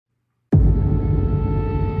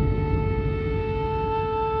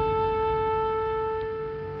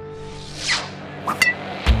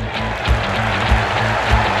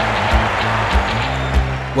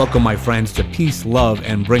Welcome, my friends, to Peace, Love,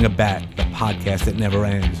 and Bring It Back, the podcast that never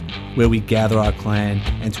ends, where we gather our clan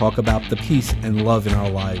and talk about the peace and love in our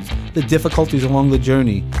lives, the difficulties along the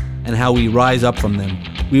journey, and how we rise up from them.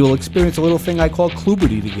 We will experience a little thing I call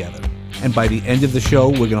Kluberty together, and by the end of the show,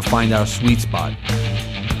 we're going to find our sweet spot.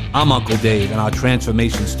 I'm Uncle Dave, and our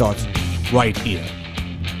transformation starts right here.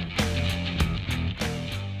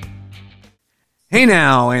 Hey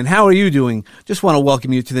now, and how are you doing? Just want to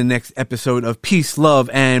welcome you to the next episode of Peace, Love,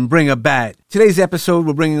 and Bring It Back. Today's episode,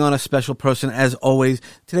 we're bringing on a special person, as always.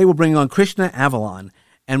 Today, we're bringing on Krishna Avalon.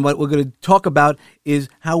 And what we're going to talk about is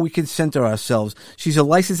how we can center ourselves. She's a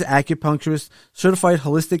licensed acupuncturist, certified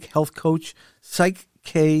holistic health coach, Psych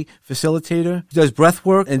K facilitator, does breath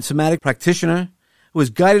work and somatic practitioner, who has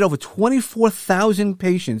guided over 24,000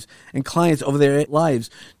 patients and clients over their lives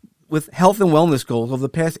with health and wellness goals over the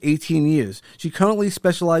past 18 years. She currently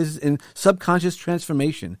specializes in subconscious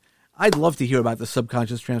transformation. I'd love to hear about the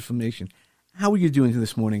subconscious transformation. How are you doing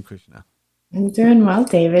this morning, Krishna? I'm doing well,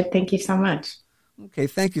 David. Thank you so much. Okay,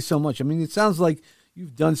 thank you so much. I mean, it sounds like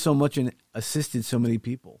you've done so much and assisted so many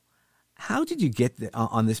people. How did you get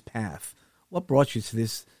on this path? What brought you to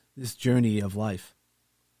this journey of life?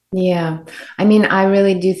 Yeah, I mean, I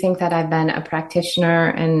really do think that I've been a practitioner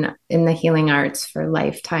and in the healing arts for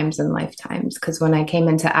lifetimes and lifetimes. Because when I came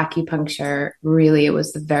into acupuncture, really, it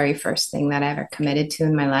was the very first thing that I ever committed to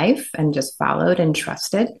in my life and just followed and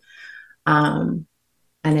trusted. And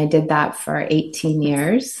I did that for 18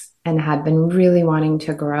 years and had been really wanting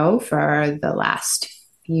to grow for the last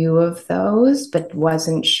few of those, but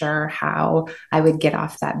wasn't sure how I would get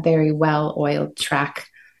off that very well-oiled track.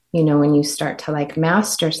 You know, when you start to like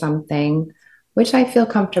master something, which I feel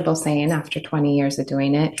comfortable saying after 20 years of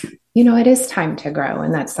doing it, you know, it is time to grow.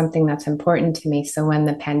 And that's something that's important to me. So when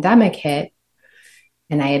the pandemic hit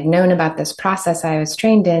and I had known about this process I was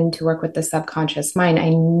trained in to work with the subconscious mind, I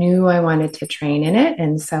knew I wanted to train in it.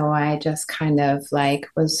 And so I just kind of like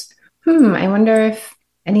was, I wonder if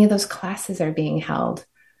any of those classes are being held,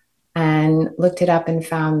 and looked it up and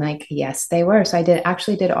found like, yes, they were. So I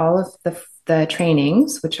did all of the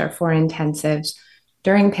trainings, which are 4 intensives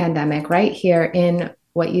during pandemic, right here in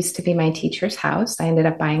what used to be my teacher's house. I ended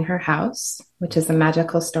up buying her house, which is a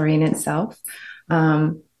magical story in itself.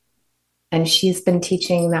 And she's been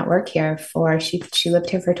teaching that work here she lived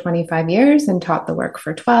here for 25 years and taught the work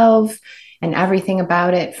for 12. And everything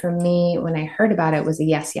about it for me, when I heard about it, was a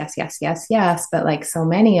yes, yes, yes, yes, yes. But like so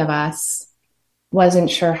many of us, wasn't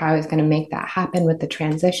sure how I was going to make that happen with the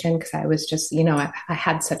transition, because I was just, you know, I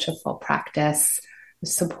had such a full practice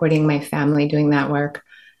supporting my family doing that work.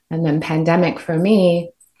 And then pandemic for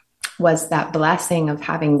me was that blessing of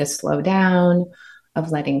having to slow down,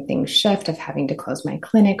 of letting things shift, of having to close my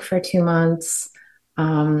clinic for 2 months.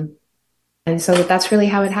 And so that's really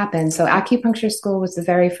how it happened. So acupuncture school was the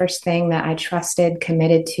very first thing that I trusted,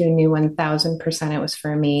 committed to, knew 1000% it was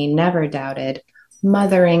for me, never doubted.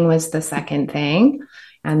 Mothering was the second thing.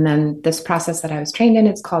 And then this process that I was trained in,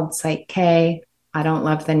 it's called Psych K. I don't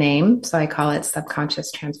love the name, so I call it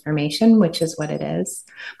subconscious transformation, which is what it is.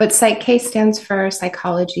 But Psych K stands for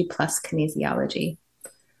psychology plus kinesiology.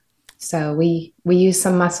 So we use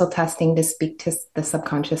some muscle testing to speak to the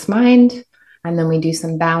subconscious mind. And then we do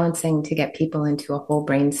some balancing to get people into a whole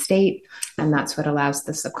brain state. And that's what allows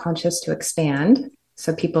the subconscious to expand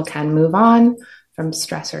so people can move on from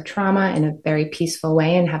stress or trauma in a very peaceful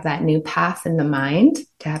way and have that new path in the mind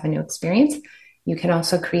to have a new experience. You can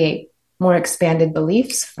also create more expanded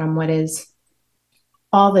beliefs from what is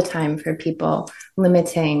all the time for people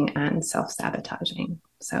limiting and self-sabotaging.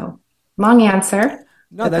 So long answer.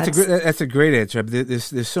 No, that's a great answer.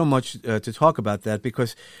 There's so much to talk about that,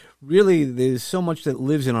 because really there's so much that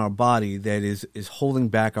lives in our body that is holding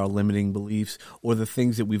back our limiting beliefs or the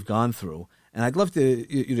things that we've gone through. And I'd love you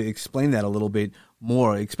to explain that a little bit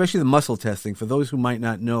more, especially the muscle testing. For those who might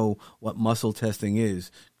not know what muscle testing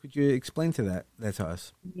is, could you explain that to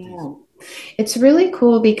us? Yeah, it's really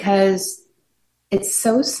cool because it's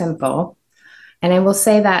so simple. And I will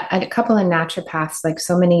say that a couple of naturopaths, like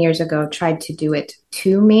so many years ago, tried to do it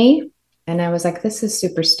to me. And I was like, this is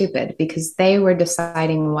super stupid, because they were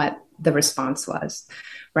deciding what the response was.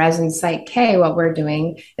 Whereas in Psych K, what we're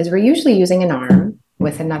doing is we're usually using an arm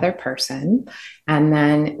with another person. And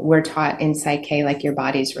then we're taught in Psych K, like your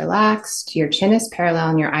body's relaxed, your chin is parallel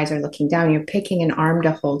and your eyes are looking down. You're picking an arm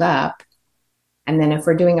to hold up. And then if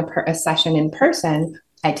we're doing a session in person,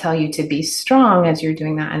 I tell you to be strong as you're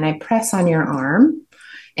doing that. And I press on your arm,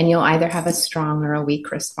 and you'll either have a strong or a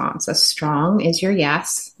weak response. A strong is your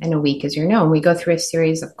yes and a weak is your no. And we go through a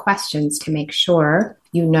series of questions to make sure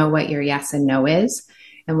you know what your yes and no is.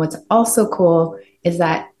 And what's also cool is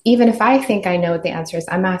that even if I think I know what the answer is,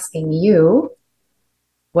 I'm asking you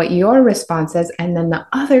what your response is. And then the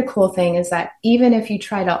other cool thing is that even if you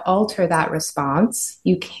try to alter that response,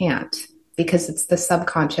 you can't, because it's the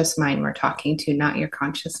subconscious mind we're talking to, not your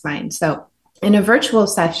conscious mind. So in a virtual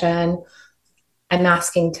session, I'm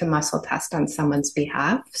asking to muscle test on someone's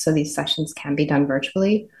behalf. So these sessions can be done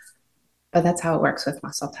virtually, but that's how it works with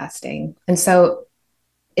muscle testing. And so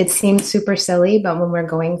it seems super silly, but when we're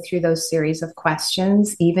going through those series of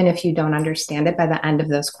questions, even if you don't understand it, by the end of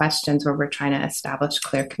those questions where we're trying to establish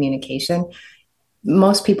clear communication,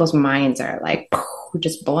 most people's minds are like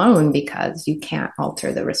just blown because you can't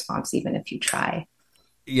alter the response even if you try.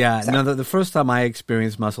 Yeah, so. No, the first time I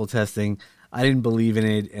experienced muscle testing, I didn't believe in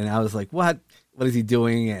it, and I was like, "What? What is he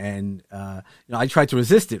doing?" And I tried to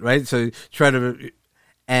resist it, right? So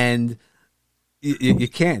and you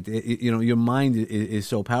can't. Your mind is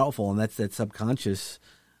so powerful, and that's that subconscious,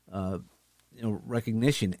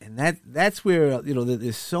 recognition, and that's where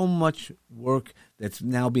there's so much work that's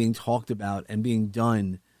now being talked about and being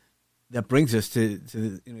done that brings us to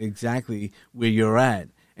exactly where you're at.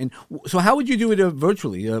 And so, how would you do it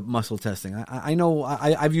virtually? Muscle testing. I know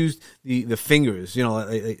I've used the fingers.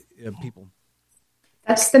 People.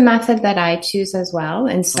 That's the method that I choose as well.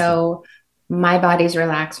 And so, okay. My body's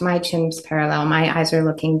relaxed, my chin's parallel, my eyes are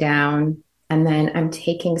looking down, and then I'm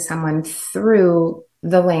taking someone through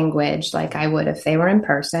the language like I would if they were in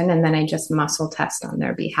person, and then I just muscle test on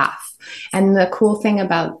their behalf. And the cool thing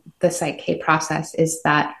about the Psych-K process is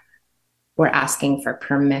that we're asking for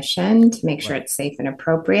permission to make sure it's safe and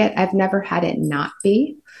appropriate. I've never had it not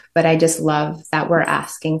be, but I just love that we're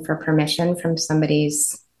asking for permission from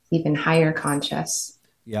somebody's even higher conscious.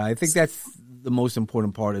 Yeah, I think that's the most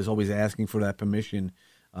important part, is always asking for that permission.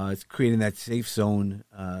 It's creating that safe zone,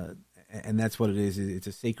 and that's what it is. It's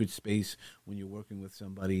a sacred space when you're working with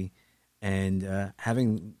somebody, and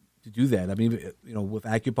having to do that. I mean, with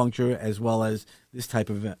acupuncture as well as this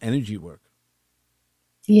type of energy work.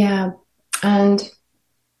 Yeah. And,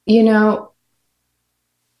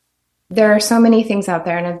 there are so many things out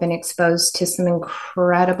there, and I've been exposed to some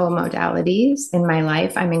incredible modalities in my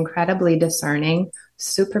life. I'm incredibly discerning,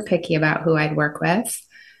 super picky about who I'd work with,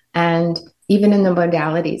 and even in the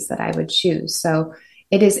modalities that I would choose. So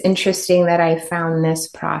it is interesting that I found this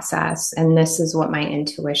process, and this is what my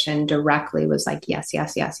intuition directly was like, yes,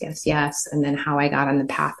 yes, yes, yes, yes. And then how I got on the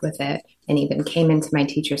path with it and even came into my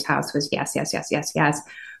teacher's house was yes, yes, yes, yes, yes.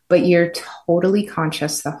 But you're totally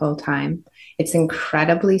conscious the whole time. It's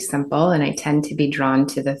incredibly simple, and I tend to be drawn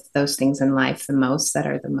to those things in life the most that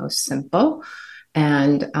are the most simple.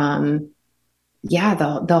 And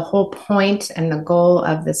the whole point and the goal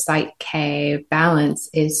of the Psych-K balance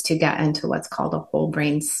is to get into what's called a whole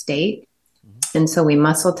brain state. Mm-hmm. And so we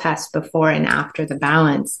muscle test before and after the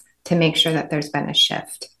balance to make sure that there's been a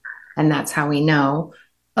shift. And that's how we know,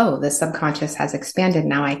 oh, the subconscious has expanded.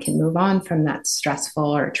 Now I can move on from that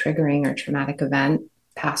stressful or triggering or traumatic event,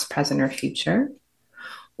 past, present, or future.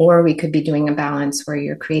 Or we could be doing a balance where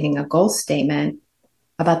you're creating a goal statement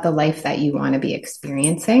about the life that you want to be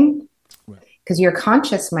experiencing. Because your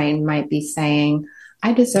conscious mind might be saying,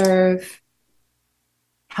 I deserve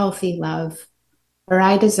healthy love, or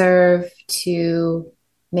I deserve to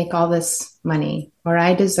make all this money, or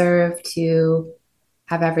I deserve to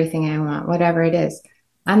have everything I want, whatever it is.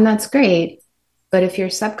 And that's great. But if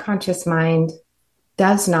your subconscious mind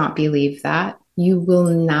does not believe that, you will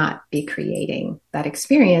not be creating that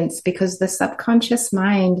experience, because the subconscious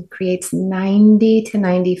mind creates 90 to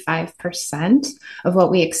 95% of what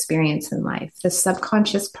we experience in life. The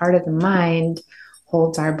subconscious part of the mind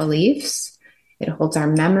holds our beliefs, it holds our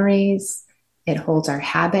memories, it holds our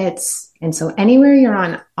habits. And so anywhere you're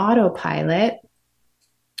on autopilot,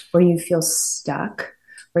 or you feel stuck,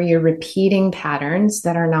 where you're repeating patterns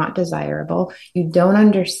that are not desirable, you don't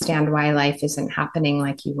understand why life isn't happening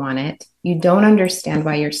like you want it. You don't understand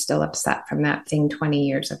why you're still upset from that thing 20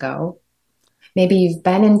 years ago. Maybe you've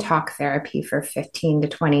been in talk therapy for 15 to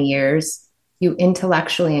 20 years. You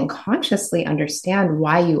intellectually and consciously understand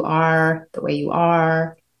why you are the way you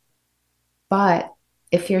are. But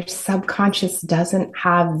if your subconscious doesn't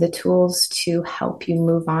have the tools to help you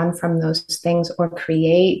move on from those things or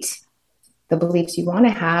create the beliefs you want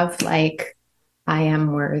to have, like, I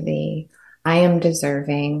am worthy, I am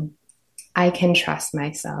deserving, I can trust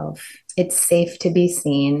myself, it's safe to be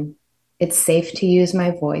seen, it's safe to use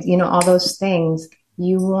my voice, all those things,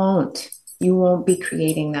 you won't be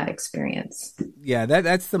creating that experience. Yeah,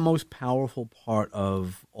 that's the most powerful part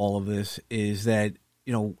of all of this, is that,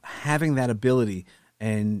 having that ability.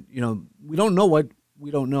 And, we don't know what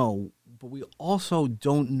we don't know, but we also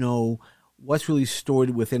don't know what's really stored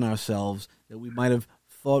within ourselves that we might have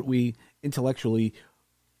thought we intellectually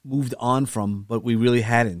moved on from, but we really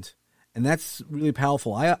hadn't. And that's really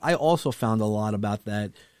powerful. I also found a lot about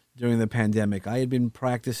that during the pandemic. I had been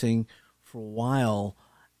practicing for a while,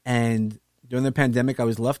 and during the pandemic, I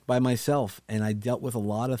was left by myself, and I dealt with a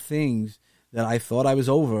lot of things that I thought I was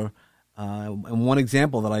over. And one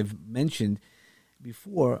example that I've mentioned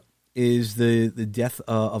before is the death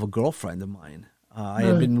of a girlfriend of mine. I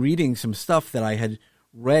had been reading some stuff that I had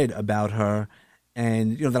read about her,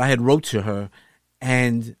 and that I had wrote to her,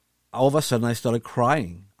 and all of a sudden I started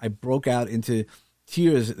crying. I broke out into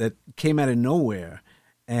tears that came out of nowhere,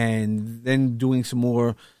 and then doing some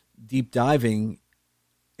more deep diving,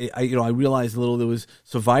 I realized there was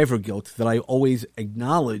survivor guilt that I always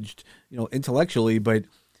acknowledged, intellectually, but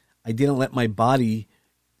I didn't let my body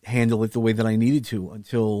handle it the way that I needed to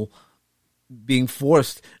until being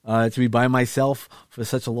forced to be by myself for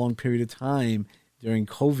such a long period of time during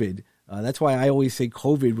COVID. That's why I always say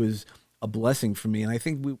COVID was a blessing for me. And I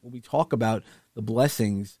think when we talk about the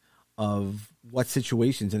blessings of what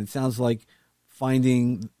situations, and it sounds like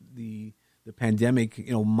finding the pandemic,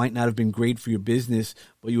 might not have been great for your business,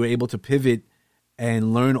 but you were able to pivot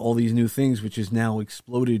and learn all these new things, which has now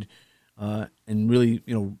exploded and really,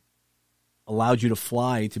 allowed you to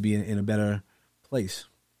fly to be in a better place.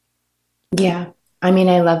 Yeah. I mean,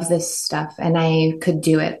 I love this stuff, and I could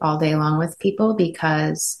do it all day long with people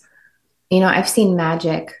because, I've seen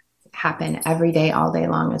magic happen every day, all day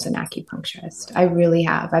long as an acupuncturist. I really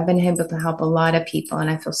have. I've been able to help a lot of people, and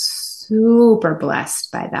I feel super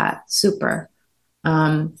blessed by that. Super.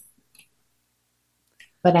 But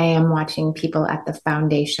I am watching people at the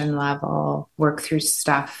foundation level work through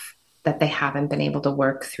stuff that they haven't been able to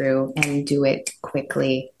work through and do it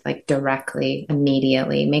quickly, like directly,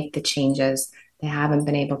 immediately, make the changes they haven't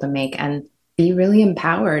been able to make and be really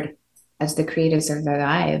empowered as the creators of their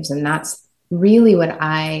lives. And that's really what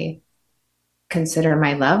I consider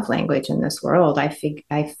my love language in this world. I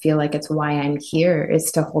feel like it's why I'm here,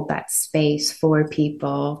 is to hold that space for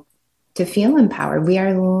people to feel empowered. We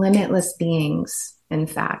are limitless beings, in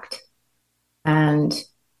fact. And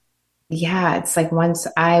yeah, it's like once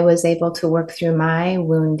I was able to work through my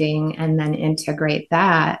wounding and then integrate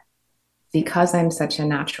that, because I'm such a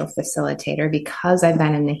natural facilitator, because I've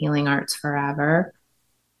been in the healing arts forever,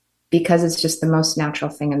 because it's just the most natural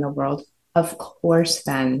thing in the world, of course,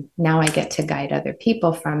 then now I get to guide other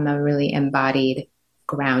people from a really embodied,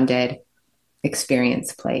 grounded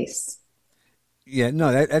experience place. Yeah,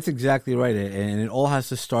 no, that's exactly right. And it all has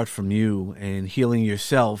to start from you and healing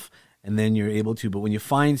yourself, and then you're able to. But when you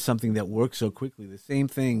find something that works so quickly, the same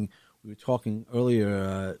thing we were talking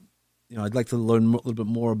earlier, I'd like to learn a little bit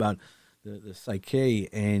more about the psyche.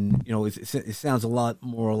 And, it sounds a lot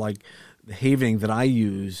more like the Havening that I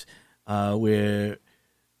use, where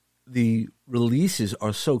the releases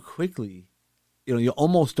are so quickly, you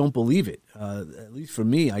almost don't believe it. At least for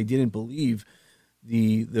me, I didn't believe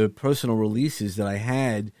the personal releases that I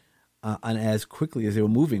had on as quickly as they were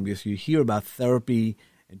moving, because you hear about therapy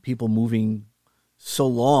and people moving so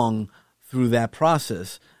long through that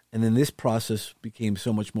process, and then this process became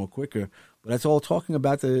so much more quicker. But that's all talking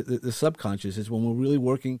about the subconscious. It's when we're really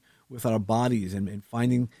working with our bodies and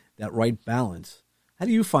finding that right balance. How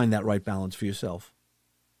do you find that right balance for yourself?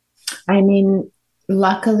 I mean,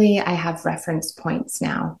 luckily I have reference points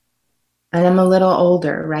now. And I'm a little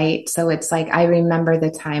older, right? So it's like I remember the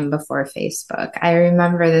time before Facebook. I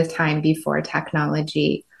remember the time before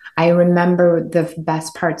technology. I remember the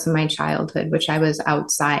best parts of my childhood, which I was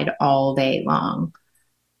outside all day long.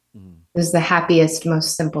 It was the happiest,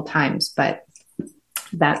 most simple times, but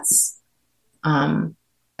that's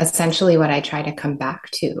essentially what I try to come back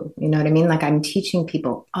to. You know what I mean? Like I'm teaching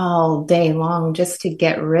people all day long just to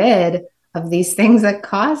get rid of these things that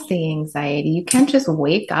cause the anxiety. You can't just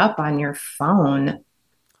wake up on your phone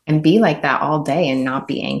and be like that all day and not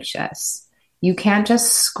be anxious. You can't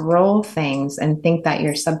just scroll things and think that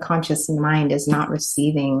your subconscious mind is not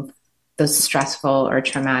receiving those stressful or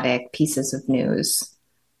traumatic pieces of news.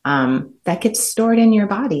 That gets stored in your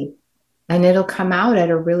body, and it'll come out at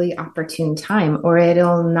a really opportune time, or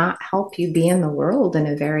it'll not help you be in the world in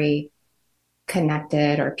a very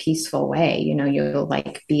connected or peaceful way. You'll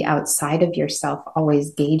like be outside of yourself,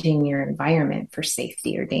 always gauging your environment for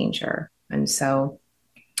safety or danger. And so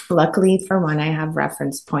luckily for one, I have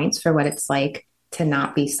reference points for what it's like to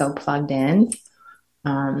not be so plugged in.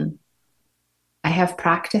 I have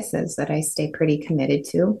practices that I stay pretty committed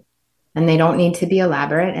to, and they don't need to be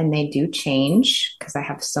elaborate, and they do change because I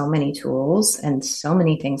have so many tools and so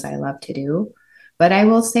many things I love to do. But I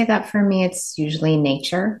will say that for me, it's usually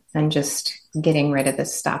nature and just getting rid of the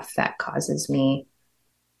stuff that causes me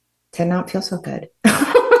to not feel so good.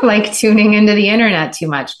 Like tuning into the internet too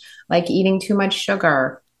much, like eating too much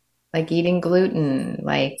sugar, like eating gluten,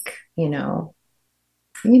 like,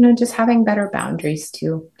 just having better boundaries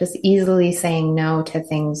too. Just easily saying no to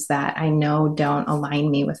things that I know don't align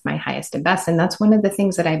me with my highest and best. And that's one of the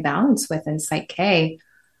things that I balance with in Psych K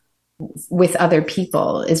with other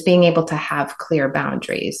people is being able to have clear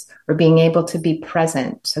boundaries or being able to be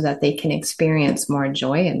present so that they can experience more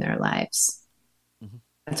joy in their lives. Mm-hmm.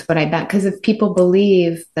 That's what I bet. Because if people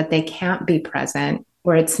believe that they can't be present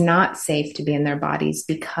or it's not safe to be in their bodies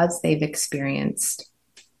because they've experienced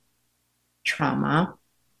trauma,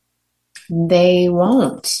 they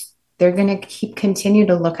won't. They're going to continue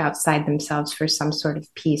to look outside themselves for some sort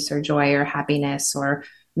of peace or joy or happiness or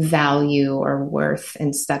value or worth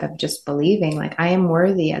instead of just believing like I am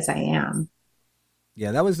worthy as I am.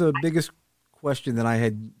 Yeah, that was the biggest question that I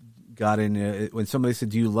had gotten when somebody said,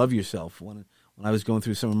 "Do you love yourself?" When I was going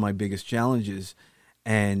through some of my biggest challenges,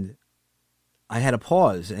 and I had a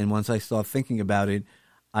pause. And once I started thinking about it,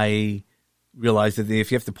 I realized that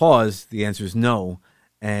if you have to pause, the answer is no,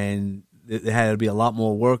 and there had to be a lot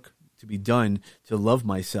more work to be done to love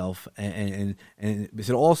myself, and it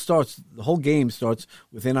all starts. The whole game starts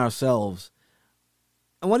within ourselves.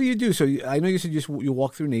 And what do you do? So I know you said you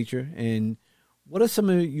walk through nature, and what are some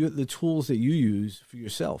of the tools that you use for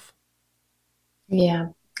yourself? Yeah,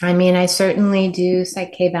 I mean, I certainly do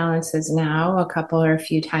Psych K balances now a couple or a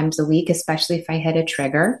few times a week, especially if I hit a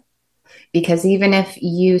trigger. Because even if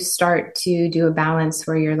you start to do a balance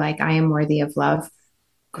where you're like, I am worthy of love,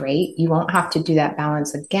 great. You won't have to do that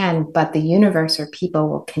balance again, but the universe or people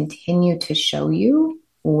will continue to show you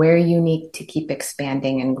where you need to keep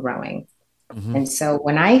expanding and growing. Mm-hmm. And so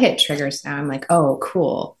when I hit triggers now, I'm like, oh,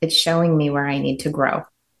 cool. It's showing me where I need to grow,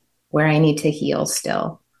 where I need to heal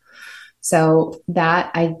still. So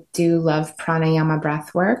that I do love pranayama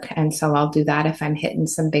breath work. And so I'll do that if I'm hitting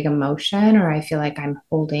some big emotion or I feel like I'm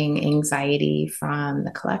holding anxiety from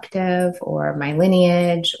the collective or my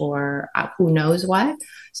lineage or who knows what.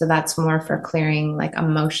 So that's more for clearing like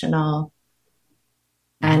emotional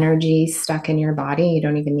energy stuck in your body. You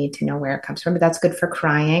don't even need to know where it comes from, but that's good for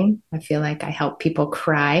crying. I feel like I help people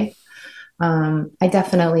cry. I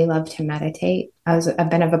definitely love to meditate.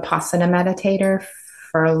 I've been a Vipassana meditator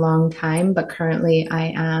for a long time, but currently I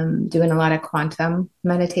am doing a lot of quantum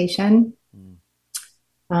meditation,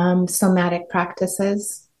 somatic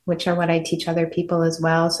practices, which are what I teach other people as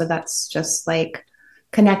well. So that's just like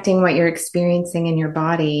connecting what you're experiencing in your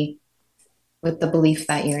body with the belief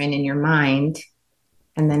that you're in your mind,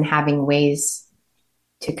 and then having ways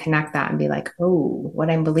to connect that and be like, oh, what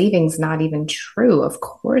I'm believing is not even true. Of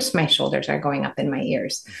course, my shoulders are going up in my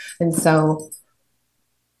ears. And so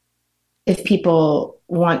if people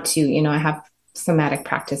want to, I have somatic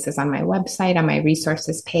practices on my website, on my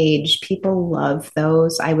resources page. People love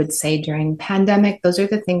those. I would say during pandemic, those are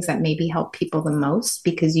the things that maybe help people the most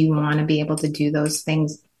because you want to be able to do those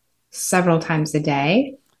things several times a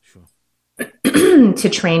day. Sure. To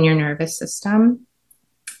train your nervous system.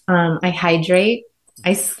 I hydrate.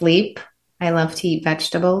 I sleep. I love to eat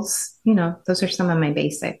vegetables. Those are some of my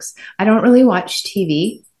basics. I don't really watch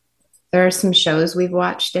TV. There are some shows we've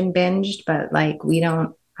watched and binged, but like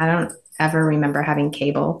I don't ever remember having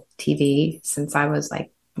cable TV since I was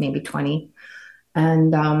like maybe 20.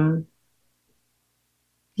 And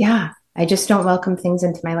yeah, I just don't welcome things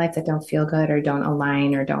into my life that don't feel good or don't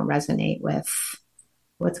align or don't resonate with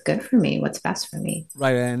what's good for me, what's best for me.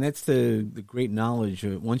 Right, and that's the great knowledge.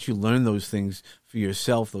 Once you learn those things for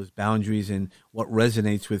yourself, those boundaries and what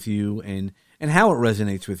resonates with you and how it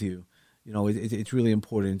resonates with you, it's really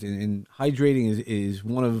important. And hydrating is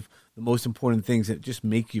one of the most important things that just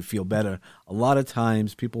make you feel better. A lot of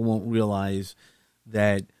times people won't realize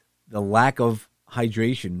that the lack of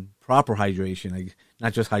hydration, proper hydration,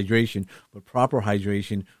 not just hydration, but proper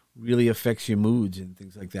hydration really affects your moods and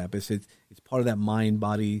things like that. But it's part of that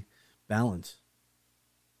mind-body balance.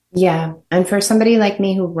 Yeah. And for somebody like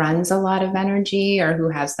me who runs a lot of energy or who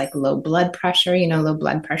has like low blood pressure, low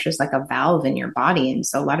blood pressure is like a valve in your body. And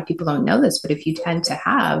so a lot of people don't know this, but if you tend to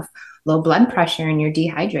have low blood pressure and you're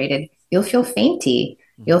dehydrated, you'll feel fainty.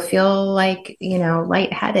 You'll feel like,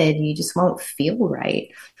 lightheaded. You just won't feel right.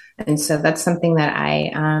 And so that's something that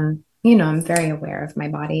I'm very aware of my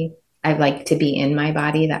body. I like to be in my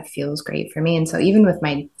body. That feels great for me. And so even with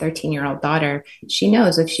my 13-year-old daughter, she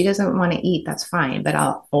knows if she doesn't want to eat, that's fine, but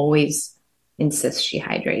I'll always insist she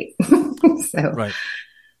hydrate. So, right.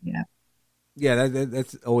 Yeah. Yeah.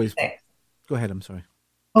 That's always, go ahead. I'm sorry.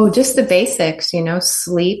 Oh, just the basics,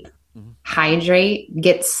 sleep, hydrate,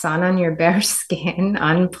 get sun on your bare skin,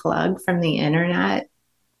 unplug from the internet,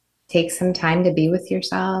 take some time to be with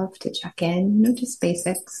yourself, to check in, just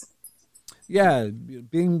basics. Yeah,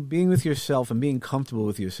 being with yourself and being comfortable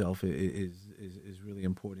with yourself is really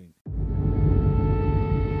important.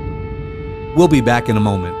 We'll be back in a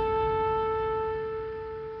moment.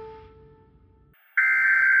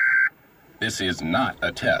 This is not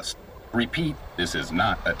a test. Repeat, this is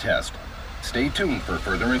not a test. Stay tuned for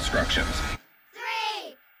further instructions.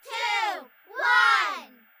 3, 2, 1.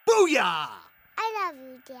 Booyah! I love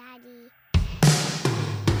you, Daddy.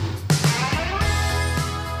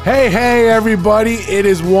 Hey, everybody. It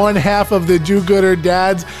is one half of the Do-Gooder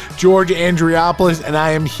Dads, George Andriopoulos, and I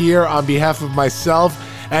am here on behalf of myself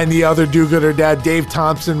and the other Do-Gooder Dad, Dave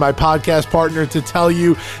Thompson, my podcast partner, to tell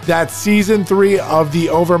you that season 3 of the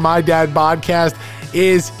Over My Dad podcast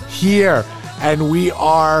is here. And we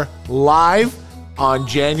are live on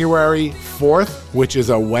January 4th, which is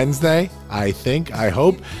a Wednesday, I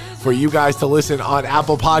hope, for you guys to listen on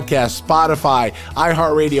Apple Podcasts, Spotify,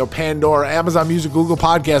 iHeartRadio, Pandora, Amazon Music, Google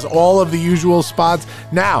Podcasts, all of the usual spots.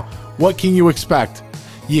 Now, what can you expect?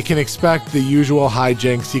 You can expect the usual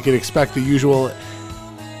hijinks. You can expect the usual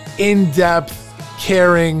in-depth,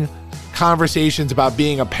 caring conversations about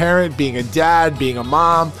being a parent, being a dad, being a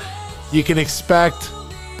mom. You can expect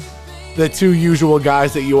the two usual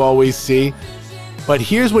guys that you always see. But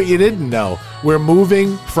here's what you didn't know. We're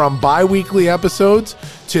moving from bi-weekly episodes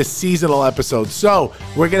to seasonal episodes. So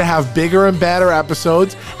we're going to have bigger and badder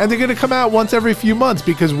episodes, and they're going to come out once every few months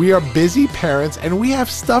because we are busy parents and we have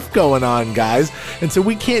stuff going on, guys. And so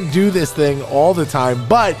we can't do this thing all the time,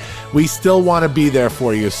 but we still want to be there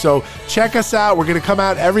for you. So check us out. We're going to come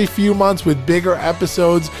out every few months with bigger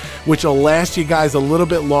episodes, which will last you guys a little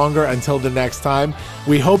bit longer until the next time.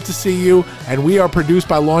 We hope to see you, and we are produced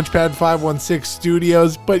by Launchpad 516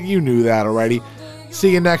 Studios, but you knew that already.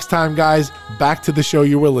 See you next time, guys. Back to the show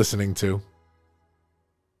you were listening to.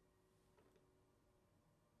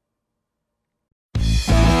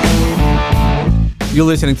 You're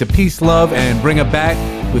listening to Peace, Love, and Bring It Back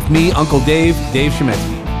with me, Uncle Dave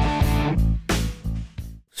Shemetsky.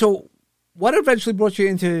 So, what eventually brought you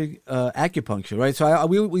into acupuncture, right? So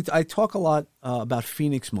I talk a lot about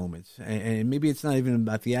Phoenix moments, and maybe it's not even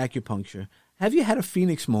about the acupuncture. Have you had a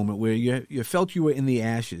Phoenix moment where you felt you were in the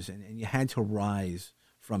ashes and you had to rise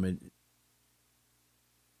from it?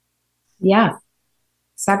 Yeah,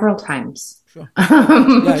 several times. Sure.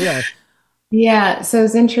 Yeah. Yeah, so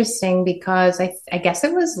it's interesting because I guess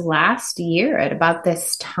it was last year at about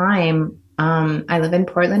this time. I live in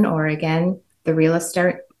Portland, Oregon. The real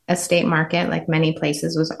estate market, like many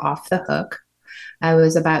places, was off the hook. I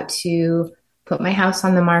was about to put my house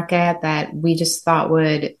on the market that we just thought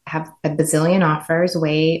would have a bazillion offers,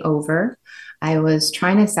 way over. I was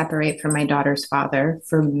trying to separate from my daughter's father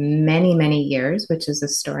for many, many years, which is a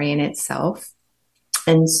story in itself.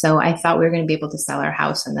 And so I thought we were going to be able to sell our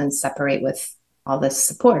house and then separate with all this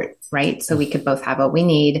support, right? So we could both have what we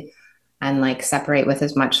need and like separate with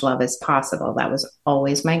as much love as possible. That was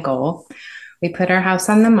always my goal. We put our house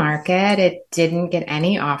on the market. It didn't get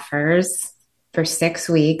any offers for 6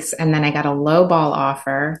 weeks. And then I got a lowball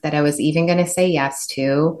offer that I was even going to say yes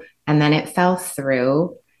to. And then it fell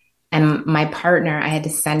through. And my partner, I had to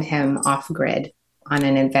send him off grid on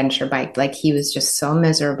an adventure bike. Like he was just so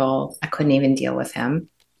miserable. I couldn't even deal with him.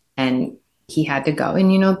 And he had to go.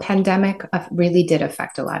 And, pandemic really did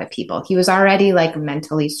affect a lot of people. He was already like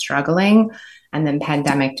mentally struggling. And then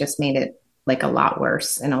pandemic just made it like a lot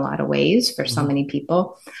worse in a lot of ways for so many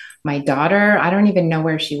people. My daughter, I don't even know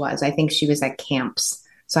where she was. I think she was at camps.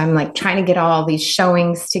 So I'm like trying to get all these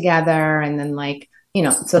showings together and then like,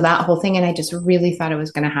 so that whole thing. And I just really thought it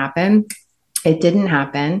was going to happen. It didn't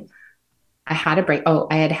happen. I had a break.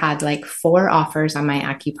 I had like 4 offers on my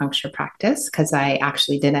acupuncture practice because I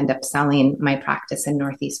actually did end up selling my practice in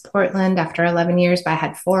Northeast Portland after 11 years. But I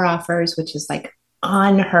had 4 offers, which is like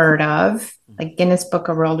unheard of, like Guinness Book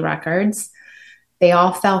of World Records. They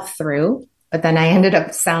all fell through, but then I ended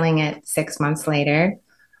up selling it 6 months later.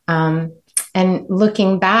 And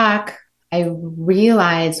looking back, I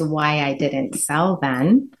realized why I didn't sell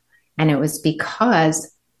then. And it was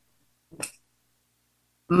because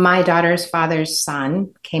my daughter's father's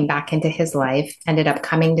son came back into his life, ended up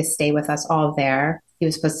coming to stay with us all there. He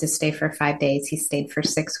was supposed to stay for 5 days. He stayed for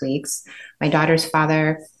 6 weeks. My daughter's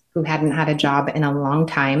father, who hadn't had a job in a long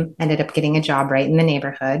time, ended up getting a job right in the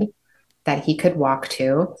neighborhood that he could walk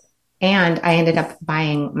to. And I ended up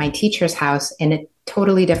buying my teacher's house in a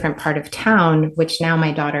totally different part of town, which now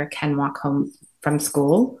my daughter can walk home from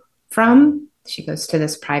school from. She goes to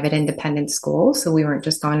this private independent school. So we weren't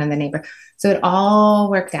just going to the neighbor. So it all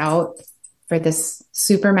worked out for this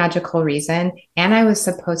super magical reason. And I was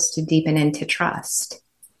supposed to deepen into trust,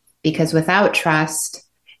 because without trust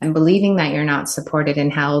and believing that you're not supported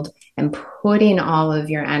and held and putting all of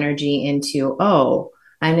your energy into, oh,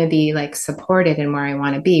 I'm going to be like supported in where I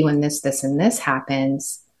want to be when this, and this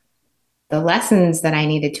happens. The lessons that I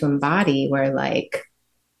needed to embody were like,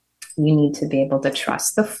 you need to be able to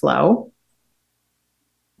trust the flow.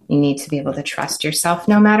 You need to be able to trust yourself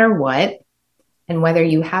no matter what. And whether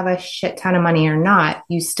you have a shit ton of money or not,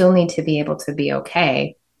 you still need to be able to be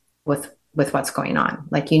okay with what's going on.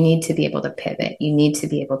 Like, you need to be able to pivot. You need to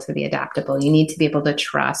be able to be adaptable. You need to be able to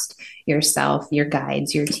trust yourself, your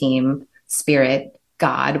guides, your team, spirit,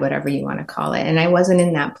 God, whatever you want to call it. And I wasn't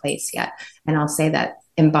in that place yet. And I'll say that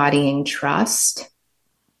embodying trust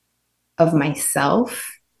of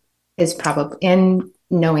myself is probably, and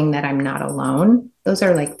knowing that I'm not alone. Those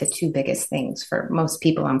are like the two biggest things for most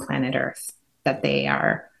people on planet Earth, that they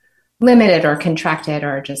are limited or contracted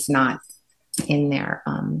or just not in their,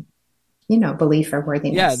 belief or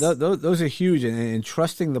worthiness. Yeah, those are huge. And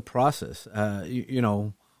trusting the process,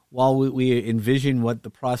 while we envision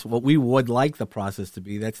what we would like the process to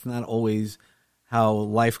be, that's not always how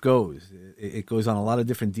life goes. It goes on a lot of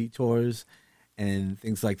different detours and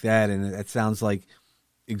things like that. And that sounds like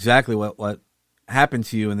exactly what happened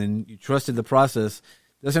to you. And then you trusted the process.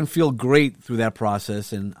 It doesn't feel great through that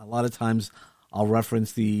process. And a lot of times I'll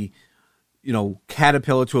reference the,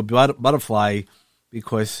 caterpillar to a butterfly,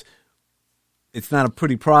 because it's not a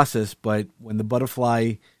pretty process, but when the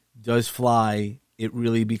butterfly does fly, it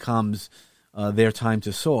really becomes their time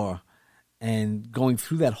to soar. And going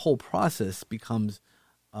through that whole process becomes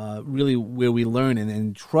really where we learn,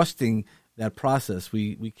 and trusting that process.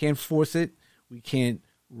 We can't force it. We can't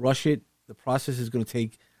rush it. The process is going to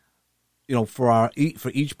take, for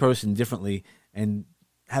each person differently. And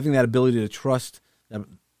having that ability to trust that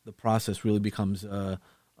the process really becomes a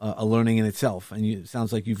learning in itself. And it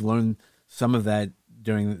sounds like you've learned some of that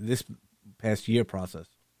during this past year process.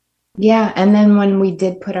 Yeah. And then when we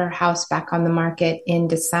did put our house back on the market in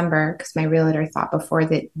December, because my realtor thought before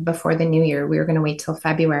the new year, we were going to wait till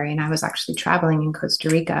February, and I was actually traveling in Costa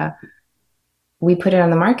Rica. We put it on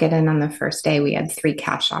the market, and on the first day we had 3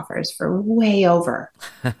 cash offers for way over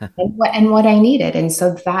and what I needed. And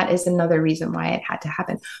so that is another reason why it had to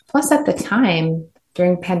happen. Plus, at the time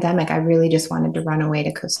during pandemic, I really just wanted to run away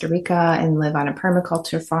to Costa Rica and live on a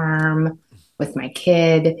permaculture farm with my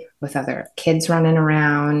kid, with other kids running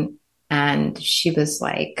around. And she was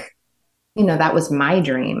like, that was my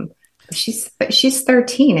dream. She's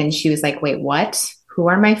 13, and she was like, wait, what? Who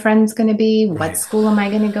are my friends going to be? What school am I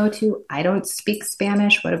going to go to? I don't speak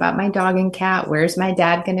Spanish. What about my dog and cat? Where's my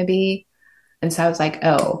dad going to be? And so I was like,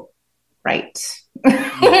 oh, right.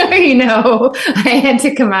 I had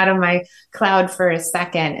to come out of my cloud for a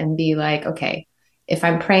second and be like, okay, if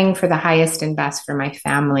I'm praying for the highest and best for my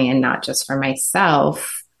family and not just for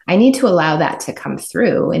myself, I need to allow that to come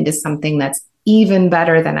through into something that's even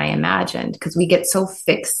better than I imagined, because we get so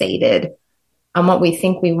fixated on what we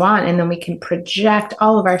think we want, and then we can project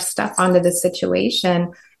all of our stuff onto the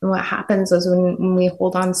situation. And what happens is when we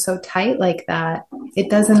hold on so tight like that, it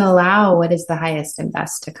doesn't allow what is the highest and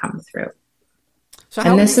best to come through.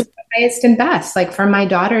 And this is the highest and best. Like, for my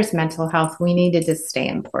daughter's mental health, we needed to stay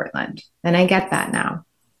in Portland. And I get that now.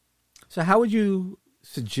 So how would you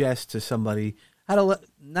suggest to somebody how to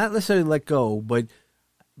not necessarily let go, but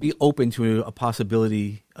be open to a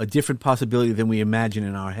possibility, a different possibility than we imagine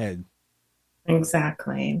in our head?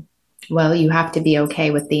 Exactly. Well, you have to be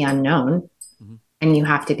okay with the unknown, and you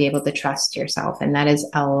have to be able to trust yourself. And that is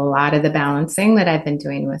a lot of the balancing that I've been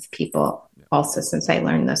doing with people also since I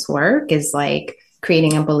learned this work, is like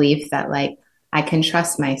creating a belief that like I can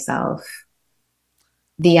trust myself.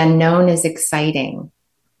 The unknown is exciting.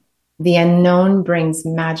 The unknown brings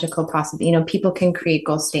magical possibility. People can create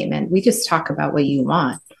goal statement. We just talk about what you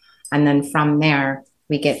want. And then from there,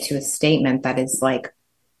 we get to a statement that is like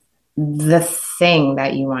the thing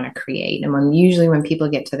that you want to create. And usually when people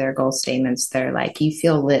get to their goal statements, they're like, you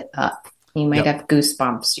feel lit up. You might have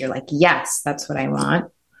goosebumps. You're like, yes, that's what I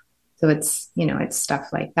want. So it's, it's stuff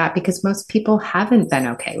like that, because most people haven't been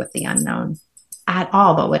okay with the unknown at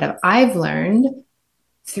all. But what I've learned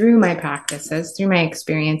through my practices, through my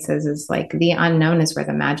experiences, is like the unknown is where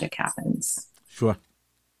the magic happens. Sure.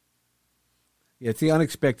 Yeah, it's the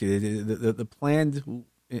unexpected. The planned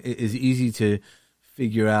is easy to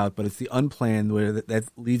figure out, but it's the unplanned where that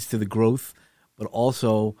leads to the growth, but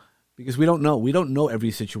also because we don't know every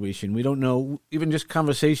situation. We don't know, even just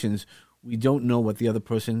conversations. we don't know what the other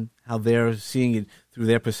person, how they're seeing it through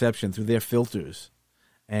their perception, through their filters.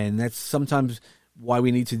 And that's sometimes why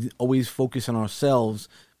we need to always focus on ourselves,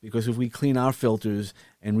 because if we clean our filters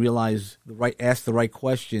and ask the right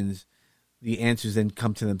questions, the answers then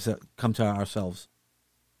come to ourselves.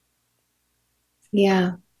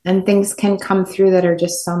 Yeah. And things can come through that are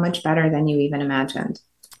just so much better than you even imagined.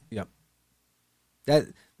 Yep.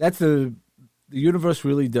 That's the universe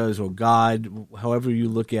really does, or God, however you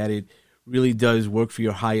look at it, really does work for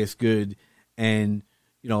your highest good. And,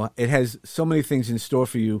 it has so many things in store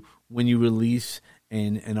for you when you release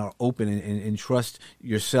and are open and trust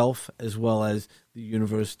yourself as well as the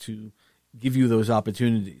universe to give you those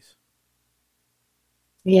opportunities.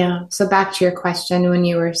 Yeah. So back to your question, when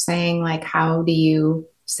you were saying, like, how do you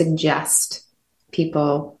suggest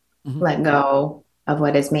people let go of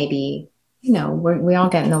what is maybe, we all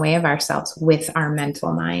get in the way of ourselves with our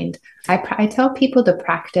mental mind. I tell people to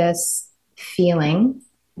practice feeling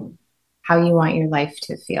how you want your life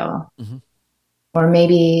to feel, or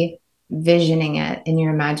maybe visioning it in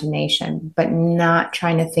your imagination, but not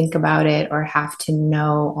trying to think about it or have to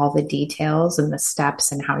know all the details and the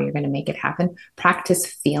steps and how you're going to make it happen. Practice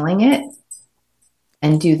feeling it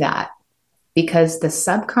and do that, because the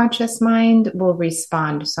subconscious mind will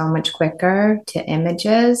respond so much quicker to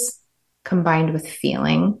images combined with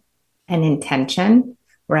feeling and intention,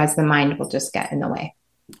 whereas the mind will just get in the way.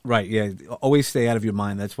 Right. Yeah. Always stay out of your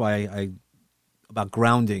mind. That's why about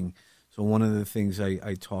grounding. So one of the things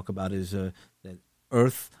I talk about is that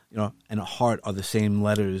earth, and a heart are the same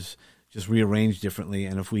letters, just rearranged differently.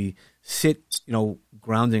 And if we sit,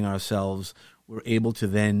 grounding ourselves, we're able to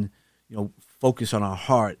then, focus on our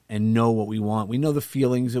heart and know what we want. We know the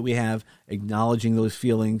feelings that we have, acknowledging those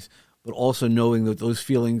feelings, but also knowing that those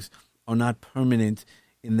feelings are not permanent,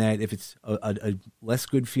 in that if it's a less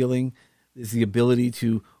good feeling, there's the ability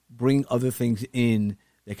to bring other things in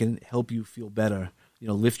that can help you feel better.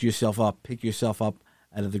 Lift yourself up, pick yourself up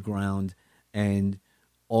out of the ground, and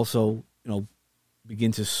also,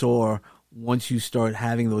 begin to soar once you start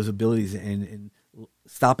having those abilities and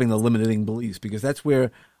stopping the limiting beliefs, because that's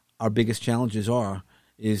where our biggest challenges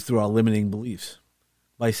is through our limiting beliefs.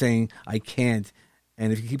 By saying, I can't,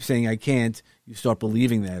 and if you keep saying I can't, you start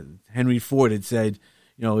believing that. Henry Ford had said,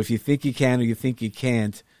 if you think you can or you think you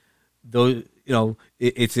can't, though,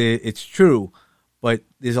 it's true. But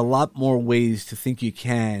there's a lot more ways to think you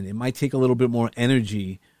can. It might take a little bit more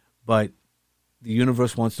energy, but the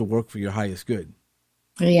universe wants to work for your highest good.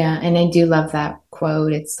 Yeah, and I do love that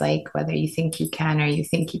quote. It's like, whether you think you can or you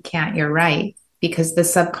think you can't, you're right. Because the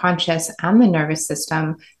subconscious and the nervous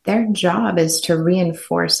system, their job is to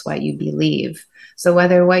reinforce what you believe. So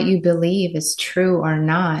whether what you believe is true or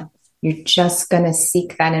not, you're just going to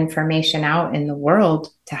seek that information out in the world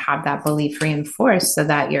to have that belief reinforced so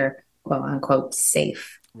that you're, quote unquote,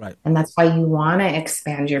 safe. Right. And that's why you want to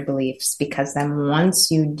expand your beliefs, because then once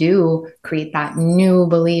you do create that new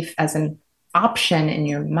belief as an option in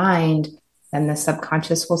your mind, then the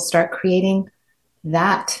subconscious will start creating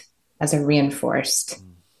that as a reinforced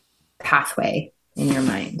pathway in your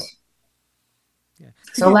mind. Yeah.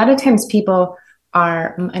 So a lot of times people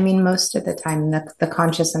are, most of the time, the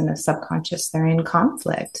conscious and the subconscious, they're in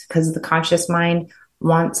conflict, because the conscious mind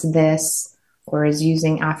wants this, or is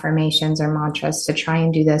using affirmations or mantras to try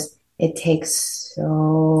and do this. It takes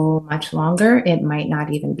so much longer. It might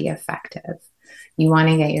not even be effective. You want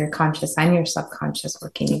to get your conscious and your subconscious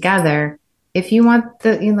working together if you want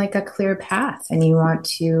a clear path, and you want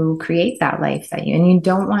to create that life and you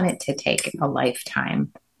don't want it to take a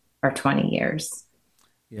lifetime or 20 years.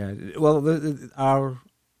 Yeah. Well,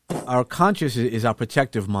 our conscious is our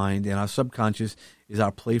protective mind, and our subconscious is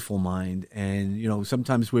our playful mind. And,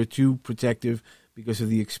 sometimes we're too protective because of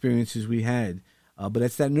the experiences we had. But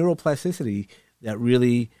it's that neuroplasticity that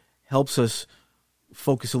really helps us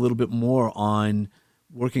focus a little bit more on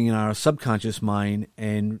working in our subconscious mind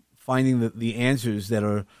and finding the answers that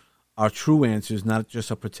are our true answers, not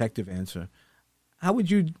just a protective answer. How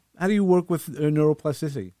do you work with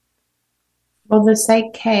neuroplasticity? Well, the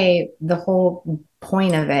Psych-K, the whole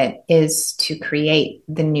point of it is to create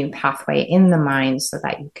the new pathway in the mind so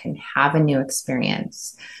that you can have a new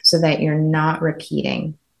experience, so that you're not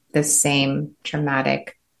repeating the same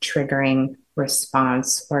traumatic, triggering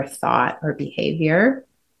response or thought or behavior,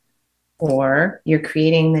 or you're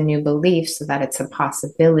creating the new belief so that it's a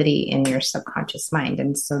possibility in your subconscious mind.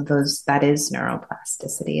 And so that is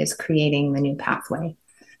neuroplasticity, is creating the new pathway.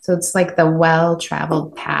 So it's like the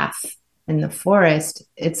well-traveled path in the forest.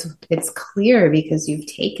 It's clear because you've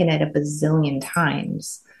taken it a bazillion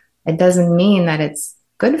times. It doesn't mean that it's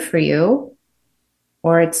good for you,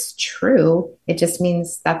 or it's true. It just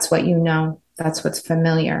means that's what you know. That's what's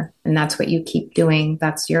familiar. And that's what you keep doing.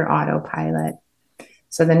 That's your autopilot.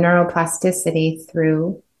 So the neuroplasticity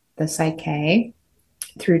through the psyche,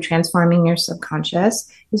 through transforming your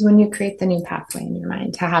subconscious, is when you create the new pathway in your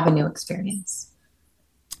mind to have a new experience.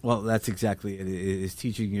 Well, that's exactly it. It is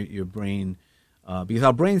teaching your brain, because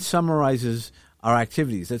our brain summarizes our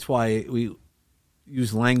activities. That's why we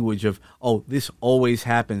use language of, oh, this always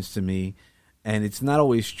happens to me. And it's not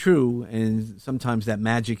always true. And sometimes that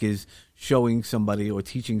magic is showing somebody or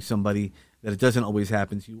teaching somebody that it doesn't always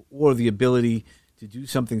happen to you, or the ability to do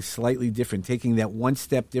something slightly different, taking that one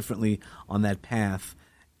step differently on that path,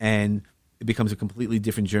 and it becomes a completely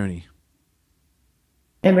different journey.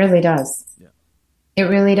 It really does. Yeah. It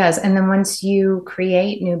really does. And then once you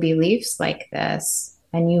create new beliefs like this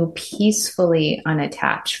and you peacefully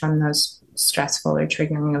unattach from those stressful or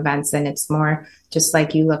triggering events, and it's more just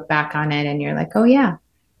like you look back on it and you're like, oh yeah,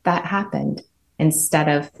 that happened, instead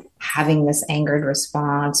of having this angered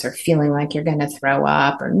response or feeling like you're going to throw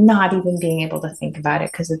up or not even being able to think about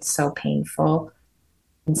it because it's so painful.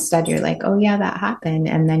 Instead, you're like, oh yeah, that happened.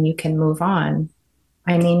 And then you can move on.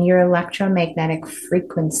 I mean, your electromagnetic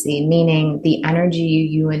frequency, meaning the energy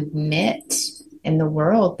you emit in the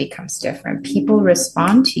world, becomes different. People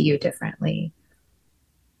respond to you differently.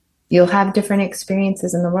 You'll have different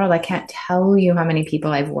experiences in the world. I can't tell you how many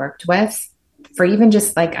people I've worked with for even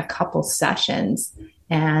just like a couple sessions,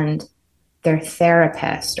 and their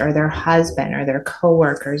therapist or their husband or their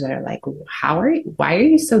coworkers are like, why are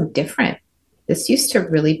you so different? This used to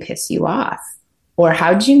really piss you off. Or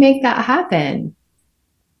how did you make that happen?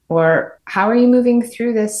 Or how are you moving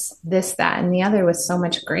through this, that, and the other with so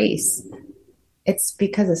much grace? It's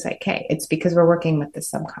because of psyche. It's because we're working with the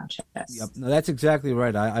subconscious. Yep. No, that's exactly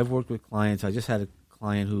right. I've worked with clients. I just had a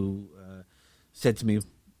client who said to me,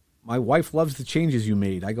 my wife loves the changes you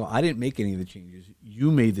made. I go, I didn't make any of the changes.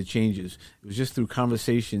 You made the changes. It was just through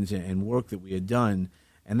conversations and work that we had done.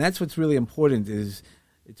 And that's what's really important, is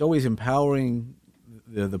it's always empowering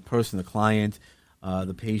the person, the client,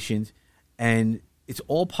 the patient. And it's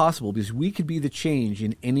all possible because we could be the change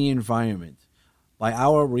in any environment. By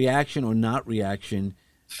our reaction or not reaction,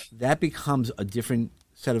 that becomes a different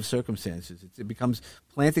set of circumstances. It becomes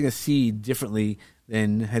planting a seed differently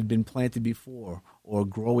than had been planted before, or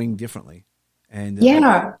growing differently. And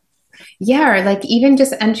yeah, or like even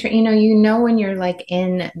just enter, when you're like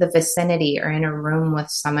in the vicinity or in a room with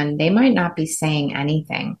someone, they might not be saying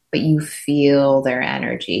anything, but you feel their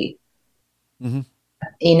energy. Mm-hmm.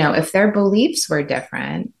 If their beliefs were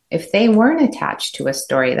different, if they weren't attached to a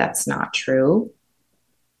story that's not true,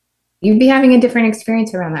 you'd be having a different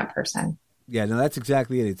experience around that person. Yeah, no, that's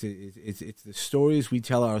exactly it. It's the stories we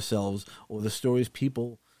tell ourselves, or the stories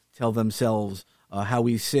people tell themselves, how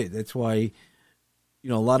we sit. That's why,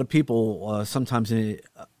 a lot of people sometimes,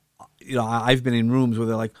 I've been in rooms where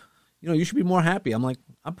they're like, you should be more happy. I'm like,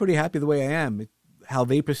 I'm pretty happy the way I am. How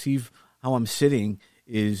they perceive how I'm sitting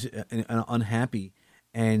is unhappy.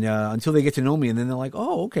 And until they get to know me, and then they're like,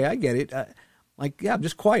 oh, okay, I get it. Yeah, I'm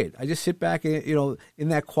just quiet. I just sit back, in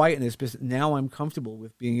that quietness, because now I'm comfortable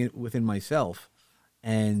with being within myself.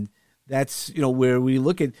 And that's, where we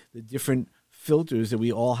look at the different filters that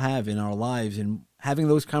we all have in our lives, and having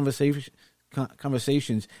those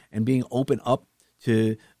conversations and being open up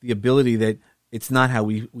to the ability that it's not how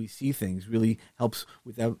we see things really helps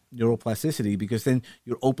with that neuroplasticity, because then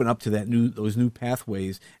you're open up to those new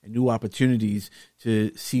pathways and new opportunities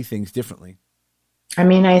to see things differently. I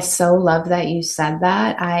mean, I so love that you said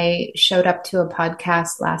that. I showed up to a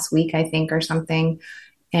podcast last week, I think, or something,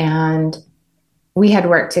 and we had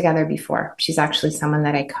worked together before. She's actually someone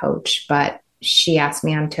that I coach, but she asked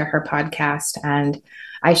me onto her podcast, and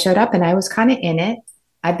I showed up and I was kind of in it.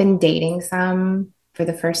 I've been dating some for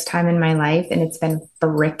the first time in my life, and it's been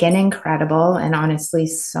freaking incredible, and honestly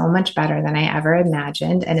so much better than I ever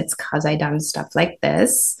imagined. And it's because I done stuff like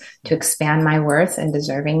this to expand my worth and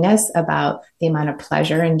deservingness about the amount of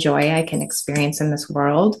pleasure and joy I can experience in this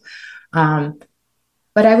world.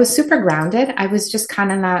 But I was super grounded. I was just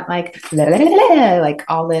kind of not like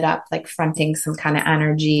all lit up, like fronting some kind of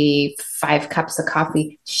energy, 5 cups of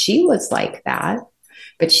coffee. She was like that.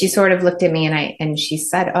 But she sort of looked at me and she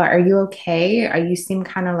said, oh, are you okay? You seem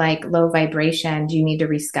kind of like low vibration. Do you need to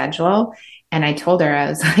reschedule? And I told her, I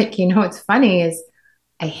was like, what's funny is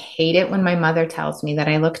I hate it when my mother tells me that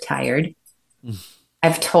I look tired.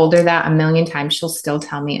 I've told her that a million times. She'll still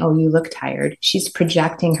tell me, oh, you look tired. She's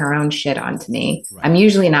projecting her own shit onto me. Right. I'm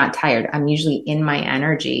usually not tired. I'm usually in my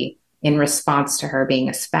energy in response to her being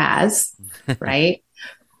a spaz. Right.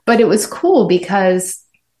 But it was cool because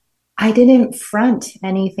I didn't front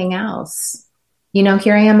anything else.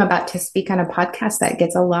 Here I am about to speak on a podcast that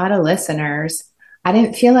gets a lot of listeners. I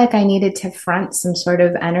didn't feel like I needed to front some sort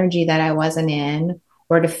of energy that I wasn't in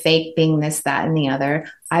or to fake being this, that, and the other.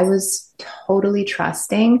 I was totally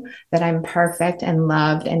trusting that I'm perfect and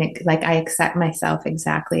loved. And like I accept myself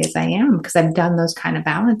exactly as I am because I've done those kind of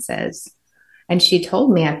balances. And she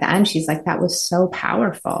told me at the end, she's like, that was so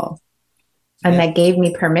powerful. And that gave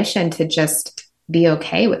me permission to just be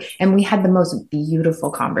okay with. And we had the most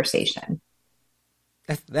beautiful conversation.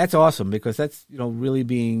 That's awesome, because that's, really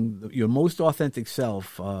being your most authentic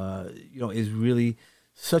self, is really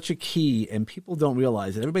such a key, and people don't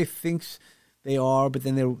realize it. Everybody thinks they are, but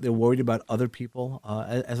then they're worried about other people,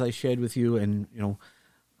 as I shared with you. And,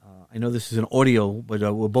 I know this is an audio, but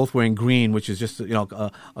we're both wearing green, which is just,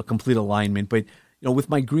 a complete alignment. But, with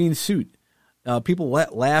my green suit, people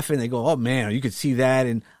laugh and they go, oh man, you could see that.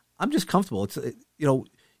 And I'm just comfortable. It's,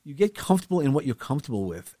 you get comfortable in what you're comfortable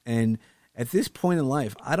with. And at this point in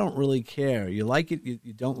life, I don't really care. You like it,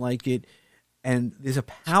 you don't like it. And there's a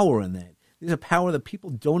power in that. There's a power that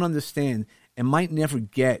people don't understand and might never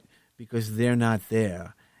get because they're not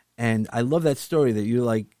there. And I love that story that you're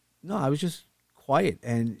like, no, I was just quiet.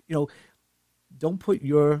 And, don't put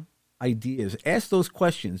your ideas, ask those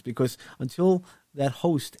questions, because until that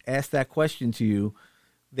host asked that question to you,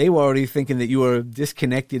 they were already thinking that you were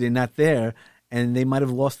disconnected and not there. And they might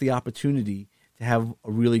have lost the opportunity to have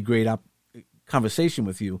a really great conversation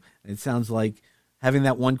with you. And it sounds like having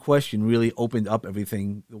that one question really opened up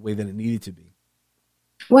everything the way that it needed to be.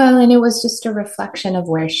 Well, and it was just a reflection of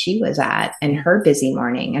where she was at in her busy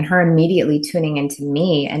morning, and her immediately tuning into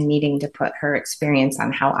me and needing to put her experience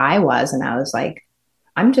on how I was. And I was like,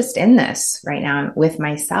 I'm just in this right now with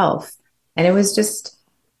myself. And it was just,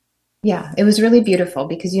 it was really beautiful,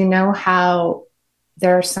 because how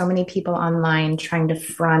there are so many people online trying to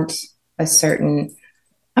front a certain,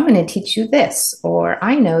 I'm going to teach you this, or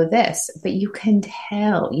I know this, but you can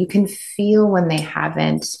feel when they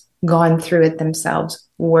haven't gone through it themselves,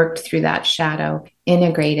 worked through that shadow,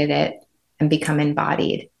 integrated it, and become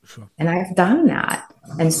embodied. Sure. And I've done that.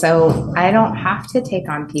 And so I don't have to take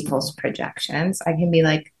on people's projections. I can be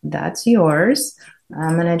like, that's yours.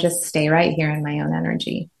 I'm going to just stay right here in my own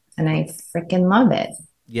energy. And I freaking love it.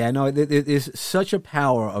 Yeah, no, there's such a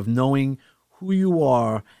power of knowing who you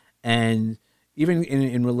are. And even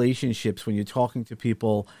in relationships, when you're talking to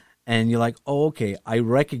people and you're like, oh, okay, I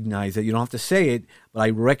recognize that. You don't have to say it, but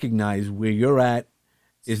I recognize where you're at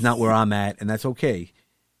is not where I'm at, and that's okay.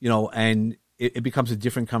 And it becomes a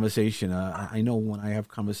different conversation. I know when I have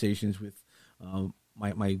conversations with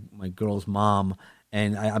my girl's mom,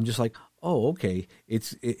 and I'm just like, oh, okay.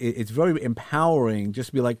 It's very empowering just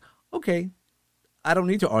to be like, okay, I don't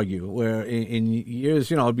need to argue. Where in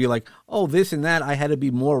years, I'd be like, oh, this and that, I had to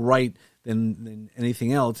be more right than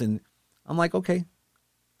anything else. And I'm like, okay,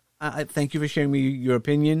 I thank you for sharing me your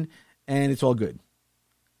opinion, and it's all good.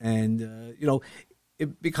 And,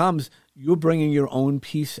 it becomes you're bringing your own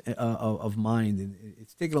peace of mind. And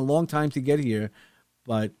it's taken a long time to get here,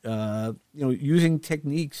 but, using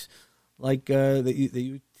techniques like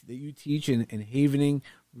that you teach and havening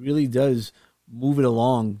really does move it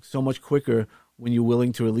along so much quicker when you're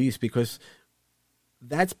willing to release, because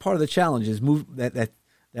that's part of the challenge is that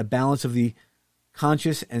balance of the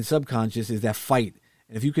conscious and subconscious is that fight.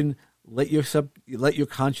 And if you can let your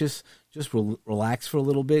conscious just relax for a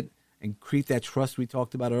little bit and create that trust we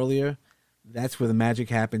talked about earlier, that's where the magic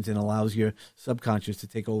happens and allows your subconscious to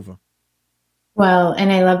take over. Well,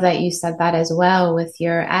 and I love that you said that as well with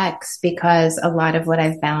your ex, because a lot of what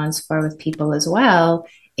I've balanced for with people as well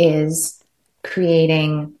is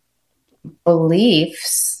creating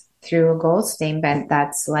beliefs through a goal statement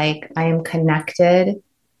that's like, I am connected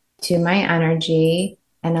to my energy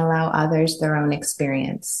and allow others their own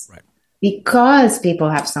experience. Right. Because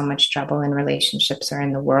people have so much trouble in relationships or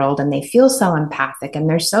in the world, and they feel so empathic and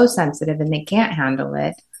they're so sensitive and they can't handle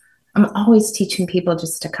it. I'm always teaching people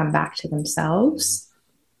just to come back to themselves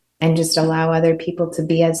and just allow other people to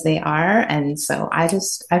be as they are. And so I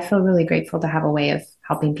feel really grateful to have a way of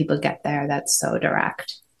helping people get there that's so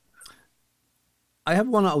direct. I have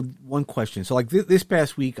one question. So, like this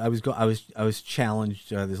past week, I was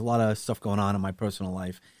challenged. There's a lot of stuff going on in my personal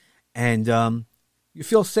life, and you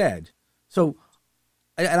feel sad. So,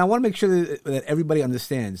 and I want to make sure that everybody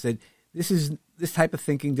understands that this type of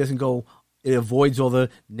thinking doesn't go. It avoids all the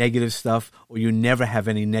negative stuff, or you never have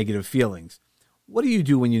any negative feelings. What do you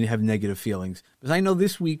do when you have negative feelings? Because I know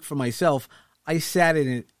this week for myself, I sat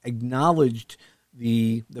and acknowledged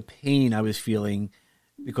the pain I was feeling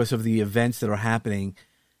because of the events that are happening,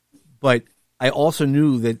 but I also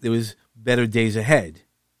knew that there was better days ahead.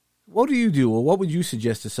 What do you do, or what would you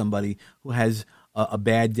suggest to somebody who has a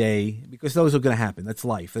bad day, because those are going to happen. That's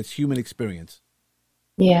life. That's human experience.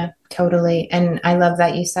 Yeah, totally. And I love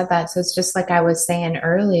that you said that. So it's just like I was saying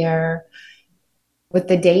earlier with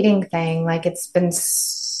the dating thing, like it's been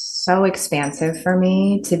so expansive for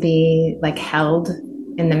me to be like held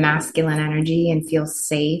in the masculine energy and feel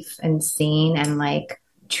safe and seen and like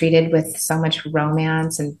treated with so much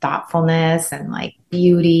romance and thoughtfulness and like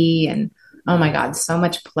beauty and oh my God, so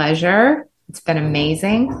much pleasure. It's been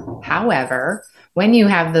amazing. However, when you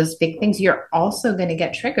have those big things, you're also going to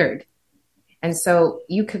get triggered. And so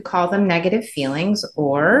you could call them negative feelings,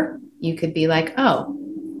 or you could be like, oh,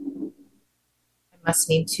 I must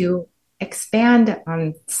need to expand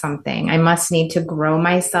on something. I must need to grow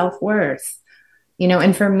my self-worth. You know,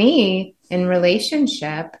 and for me in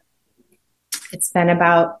relationship, it's been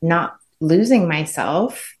about not losing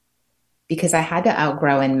myself because I had to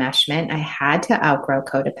outgrow enmeshment. I had to outgrow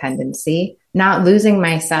codependency, not losing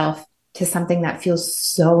myself to something that feels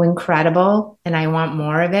so incredible and I want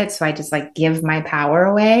more of it. So I just like give my power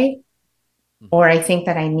away. Or I think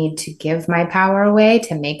that I need to give my power away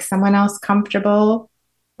to make someone else comfortable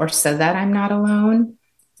or so that I'm not alone.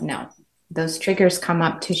 No, those triggers come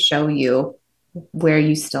up to show you where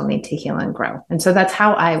you still need to heal and grow. And so that's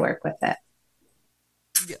how I work with it.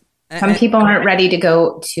 Some people aren't ready to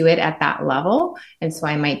go to it at that level. And so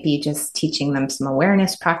I might be just teaching them some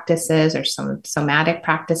awareness practices or some somatic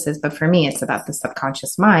practices. But for me, it's about the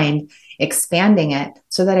subconscious mind, expanding it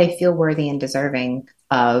so that I feel worthy and deserving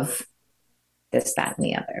of this, that, and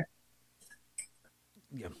the other.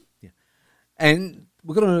 Yeah. And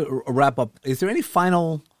we're going to wrap up. Is there any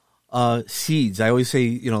final seeds? I always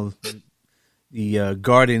say, the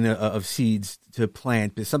garden of seeds to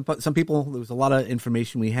plant. But some people, there was a lot of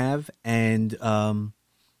information we have, and is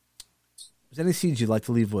there any seeds you'd like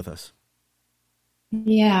to leave with us?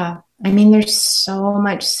 Yeah. I mean, there's so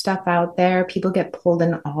much stuff out there. People get pulled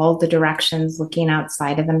in all the directions, looking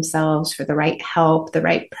outside of themselves for the right help, the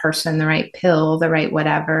right person, the right pill, the right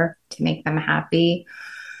whatever to make them happy.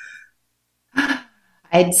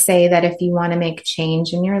 I'd say that if you want to make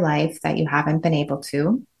change in your life that you haven't been able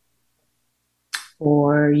to,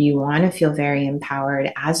 or you want to feel very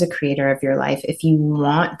empowered as a creator of your life, if you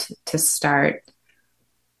want to start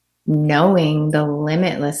knowing the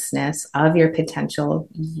limitlessness of your potential,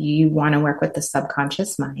 you want to work with the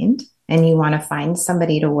subconscious mind, and you want to find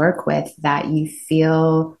somebody to work with that you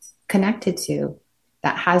feel connected to,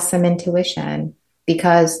 that has some intuition,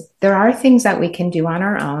 because there are things that we can do on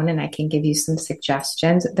our own, and I can give you some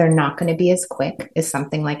suggestions. They're not going to be as quick as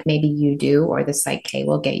something like maybe you do or the Psych K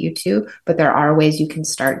will get you to, but there are ways you can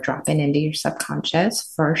start dropping into your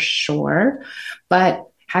subconscious for sure. But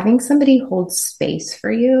having somebody hold space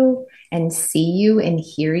for you and see you and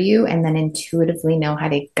hear you and then intuitively know how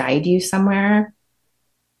to guide you somewhere,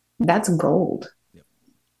 that's gold. Yep.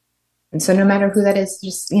 And so no matter who that is,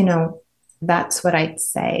 just, that's what I'd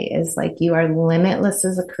say is like, you are limitless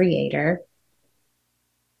as a creator,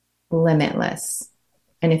 limitless.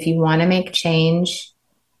 And if you want to make change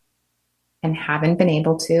and haven't been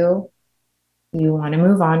able to, you want to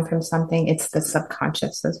move on from something, it's the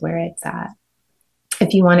subconscious is where it's at.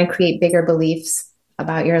 If you want to create bigger beliefs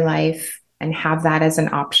about your life and have that as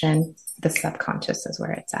an option, the subconscious is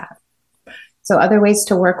where it's at. So other ways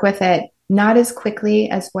to work with it, not as quickly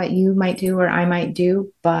as what you might do or I might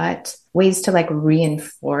do, but ways to like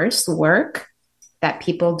reinforce work that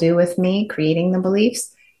people do with me, creating the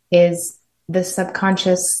beliefs, is the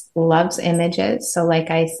subconscious loves images. So like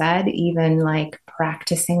I said, even like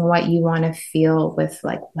practicing what you want to feel with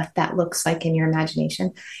like what that looks like in your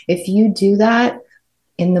imagination. If you do that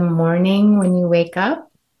in the morning when you wake up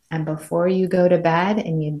and before you go to bed,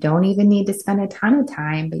 and you don't even need to spend a ton of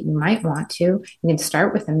time, but you might want to, you can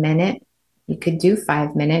start with a minute. You could do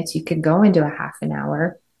 5 minutes. You could go into a half an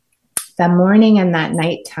hour. The morning and that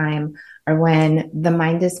nighttime are when the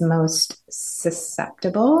mind is most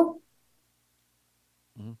susceptible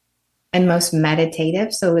and most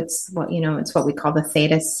meditative. So it's what we call the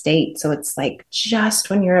theta state. So it's like just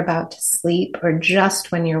when you're about to sleep or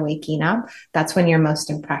just when you're waking up, that's when you're most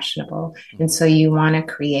impressionable. And so you want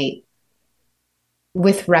to create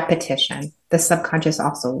with repetition. The subconscious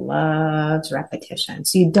also loves repetition.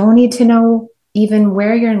 So you don't need to know even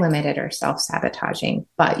where you're limited or self-sabotaging,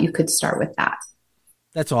 but you could start with that.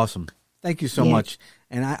 That's awesome. Thank you so much.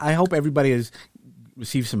 And I hope everybody has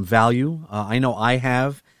received some value. I know I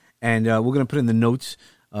have. And we're going to put in the notes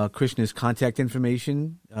Krishna's contact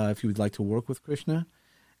information if you would like to work with Krishna.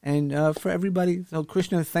 And for everybody, so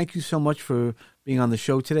Krishna, thank you so much for being on the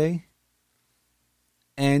show today.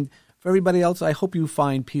 And for everybody else, I hope you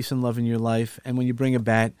find peace and love in your life. And when you bring a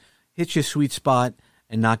bat, hit your sweet spot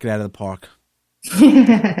and knock it out of the park.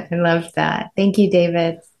 I love that. Thank you,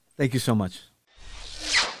 David. Thank you so much.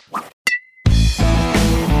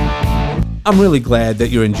 I'm really glad that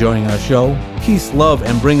you're enjoying our show. Peace, Love,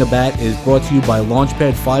 and Bring a Bat is brought to you by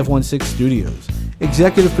Launchpad 516 Studios.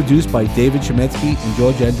 Executive produced by David Chemetsky and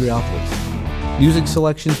George Andriopoulos. Music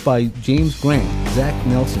selections by James Grant, Zach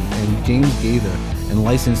Nelson, and James Gaither, and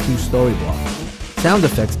licensed through Storyblock. Sound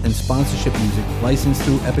effects and sponsorship music licensed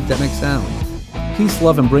through Epidemic Sound. Peace,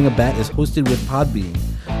 Love, and Bring a Bat is hosted with Podbean.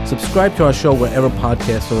 Subscribe to our show wherever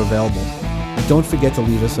podcasts are available. And don't forget to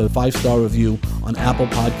leave us a 5-star review on Apple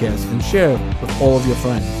Podcasts and share with all of your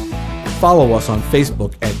friends. Follow us on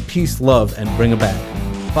Facebook at Peace, Love, and Bring a Bat.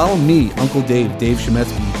 Follow me, Uncle Dave, Dave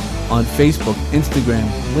Chemetsky, on Facebook, Instagram,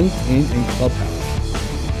 LinkedIn, and Clubhouse.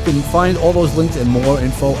 You can find all those links and more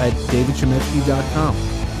info at davidchemetsky.com.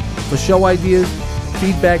 For show ideas,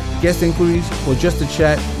 feedback, guest inquiries, or just to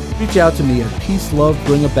chat, reach out to me at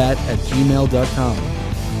peacelovebringabat@gmail.com.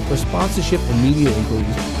 For sponsorship and media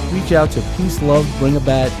inquiries, reach out to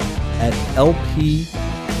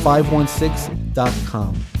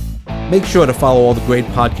peacelovebringabat@lp516.com. Make sure to follow all the great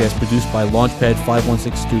podcasts produced by Launchpad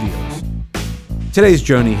 516 Studios. Today's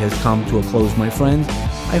journey has come to a close, my friends.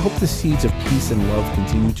 I hope the seeds of peace and love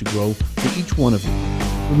continue to grow for each one of you.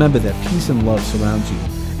 Remember that peace and love surrounds you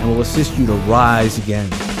and will assist you to rise again.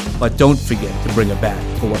 But don't forget to bring a bat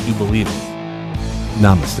for what you believe in.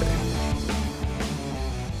 Namaste.